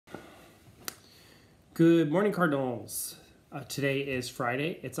Good morning, Cardinals. Today is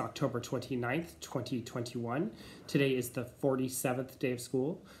Friday. It's October 29th, 2021. Today is the 47th day of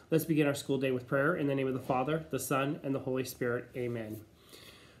school. Let's begin our school day with prayer in the name of the Father, the Son, and the Holy Spirit. Amen.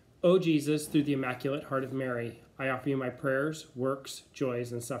 O Jesus, through the Immaculate Heart of Mary, I offer you my prayers, works,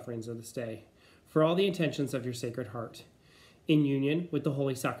 joys, and sufferings of this day, for all the intentions of your Sacred Heart, in union with the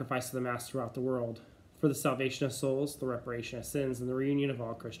holy sacrifice of the Mass throughout the world, for the salvation of souls, the reparation of sins, and the reunion of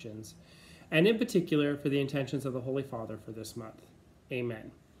all Christians, and in particular for the intentions of the Holy Father for this month.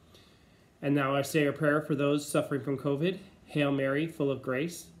 Amen. And now I say a prayer for those suffering from COVID. Hail Mary, full of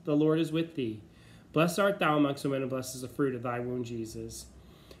grace, the Lord is with thee. Blessed art thou amongst women, and blessed is the fruit of thy womb, Jesus.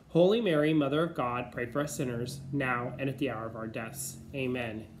 Holy Mary, Mother of God, pray for us sinners, now and at the hour of our deaths.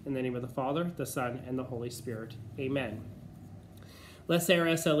 Amen. In the name of the Father, the Son, and the Holy Spirit. Amen. Let's say our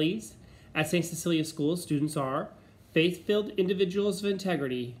SLEs. At St. Cecilia School, students are faith-filled individuals of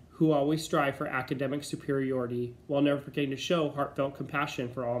integrity who always strive for academic superiority while never forgetting to show heartfelt compassion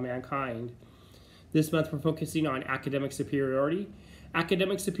for all mankind. This month we're focusing on academic superiority.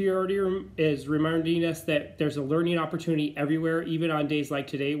 Academic superiority is reminding us that there's a learning opportunity everywhere, even on days like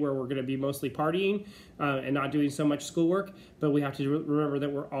today where we're going to be mostly partying and not doing so much schoolwork, but we have to remember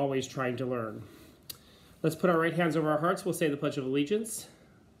that we're always trying to learn. Let's put our right hands over our hearts. We'll say the Pledge of Allegiance.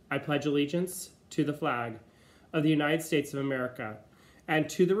 I pledge allegiance to the flag of the United States of America and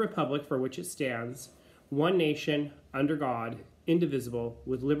to the republic for which it stands, one nation, under God, indivisible,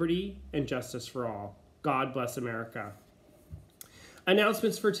 with liberty and justice for all. God bless America.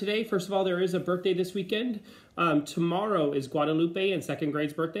 Announcements for today. First of all, there is a birthday this weekend. Tomorrow is Guadalupe and second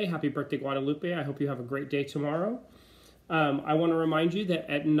grade's birthday. Happy birthday, Guadalupe. I hope you have a great day tomorrow. I want to remind you that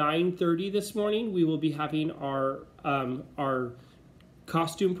at 9:30 this morning, we will be having our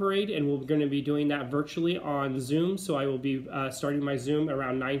costume parade, and we're going to be doing that virtually on Zoom. So I will be starting my Zoom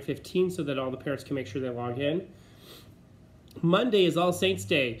around 9:15 so that all the parents can make sure they log in. Monday is All Saints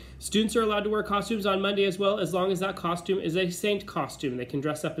Day. Students are allowed to wear costumes on Monday as well, as long as that costume is a saint costume. They can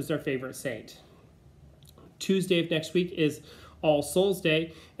dress up as their favorite saint. Tuesday of next week is All Souls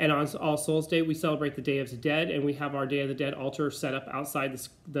Day, and on All Souls Day we celebrate the Day of the Dead, and we have our Day of the Dead altar set up outside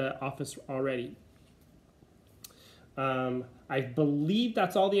the office already. I believe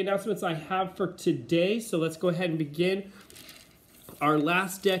that's all the announcements I have for today, so let's go ahead and begin our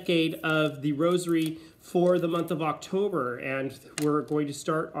last decade of the Rosary for the month of October, and we're going to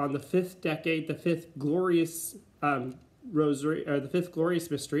start on the fifth decade, the fifth glorious Rosary, or the fifth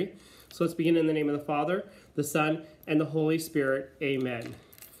glorious mystery. So let's begin in the name of the Father, the Son, and the Holy Spirit. Amen.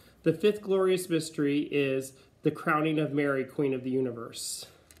 The fifth glorious mystery is the crowning of Mary, Queen of the universe.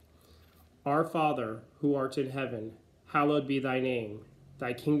 Our Father, who art in heaven, hallowed be thy name.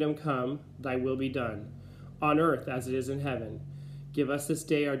 Thy kingdom come, thy will be done, on earth as it is in heaven. Give us this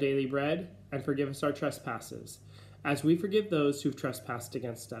day our daily bread, and forgive us our trespasses, as we forgive those who've trespassed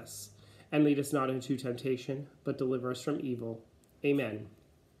against us. And lead us not into temptation, but deliver us from evil. Amen.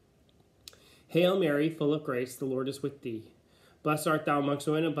 Hail Mary, full of grace, the Lord is with thee. Blessed art thou amongst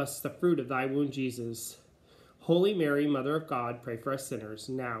women, and blessed is the fruit of thy womb, Jesus. Holy Mary, Mother of God, pray for us sinners,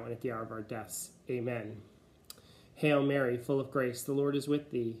 now and at the hour of our deaths. Amen. Hail Mary, full of grace, the Lord is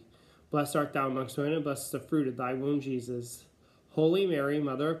with thee. Blessed art thou amongst women, and blessed is the fruit of thy womb, Jesus. Holy Mary,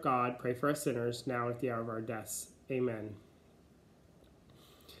 Mother of God, pray for us sinners, now and at the hour of our deaths. Amen.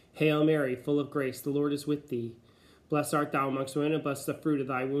 Hail Mary, full of grace, the Lord is with thee. Blessed art thou amongst women, and blessed is the fruit of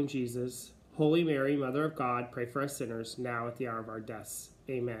thy womb, Jesus. Holy Mary, Mother of God, pray for us sinners, now at the hour of our deaths.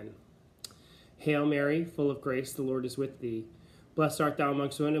 Amen. Hail Mary, full of grace, the Lord is with thee. Blessed art thou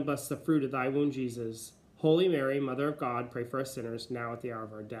amongst women, and blessed is the fruit of thy womb, Jesus. Holy Mary, Mother of God, pray for us sinners, now at the hour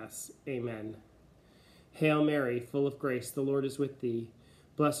of our deaths. Amen. Hail Mary, full of grace, the Lord is with thee.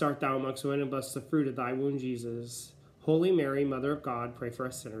 Blessed art thou amongst women, and blessed is the fruit of thy womb, Jesus. Holy Mary, Mother of God, pray for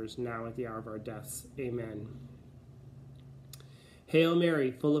us sinners, now at the hour of our deaths. Amen. Hail Mary,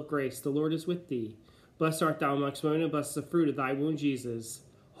 full of grace, the Lord is with thee. Blessed art thou amongst women, and blessed is the fruit of thy womb, Jesus.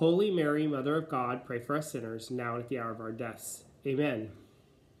 Holy Mary, Mother of God, pray for us sinners, now and at the hour of our deaths. Amen.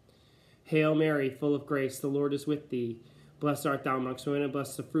 Hail Mary, full of grace, the Lord is with thee. Blessed art thou amongst women, and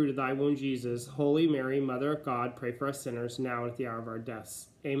blessed is the fruit of thy womb, Jesus. Holy Mary, Mother of God, pray for us sinners, now and at the hour of our deaths.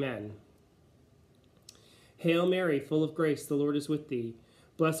 Amen. Hail Mary, full of grace, the Lord is with thee.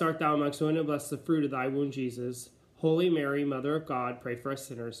 Blessed art thou amongst women, and blessed is the fruit of thy womb, Jesus. Holy Mary, Mother of God, pray for us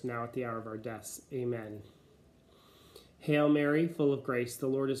sinners, now at the hour of our deaths. Amen. Hail Mary, full of grace, the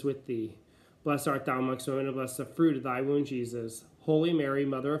Lord is with thee. Blessed art thou amongst women, and blessed is the fruit of thy womb, Jesus. Holy Mary,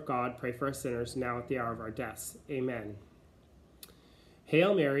 Mother of God, pray for us sinners, now at the hour of our deaths. Amen.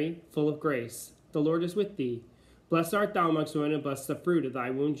 Hail Mary, full of grace, the Lord is with thee. Blessed art thou amongst women, and blessed is the fruit of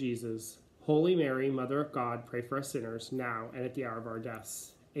thy womb, Jesus. Holy Mary, Mother of God, pray for us sinners, now and at the hour of our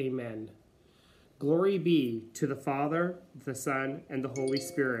deaths. Amen. Glory be to the Father, the Son, and the Holy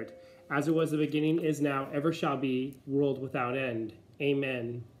Spirit, as it was in the beginning, is now, ever shall be, world without end.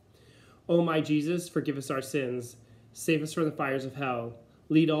 Amen. O my Jesus, forgive us our sins, save us from the fires of hell,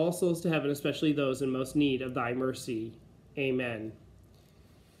 lead all souls to heaven, especially those in most need of thy mercy. Amen.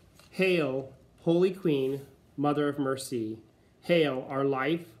 Hail, Holy Queen, Mother of Mercy. Hail, our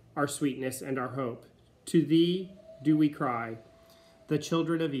life, our sweetness, and our hope. To thee do we cry, the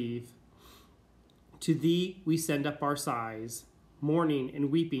children of Eve. To thee we send up our sighs, mourning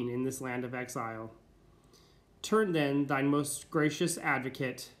and weeping in this land of exile. Turn then, thine most gracious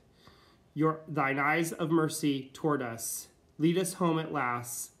advocate, thine eyes of mercy toward us. Lead us home at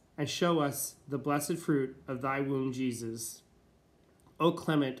last, and show us the blessed fruit of thy womb, Jesus. O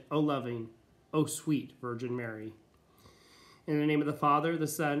clement, O loving, O sweet Virgin Mary. In the name of the Father, the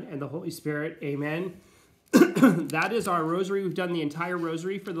Son, and the Holy Spirit, amen. That is our rosary. We've done the entire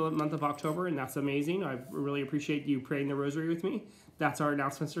rosary for the month of October, and that's amazing. I really appreciate you praying the rosary with me. That's our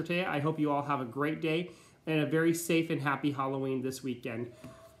announcements for today. I hope you all have a great day and a very safe and happy Halloween this weekend.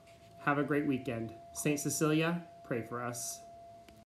 Have a great weekend. Saint Cecilia, pray for us.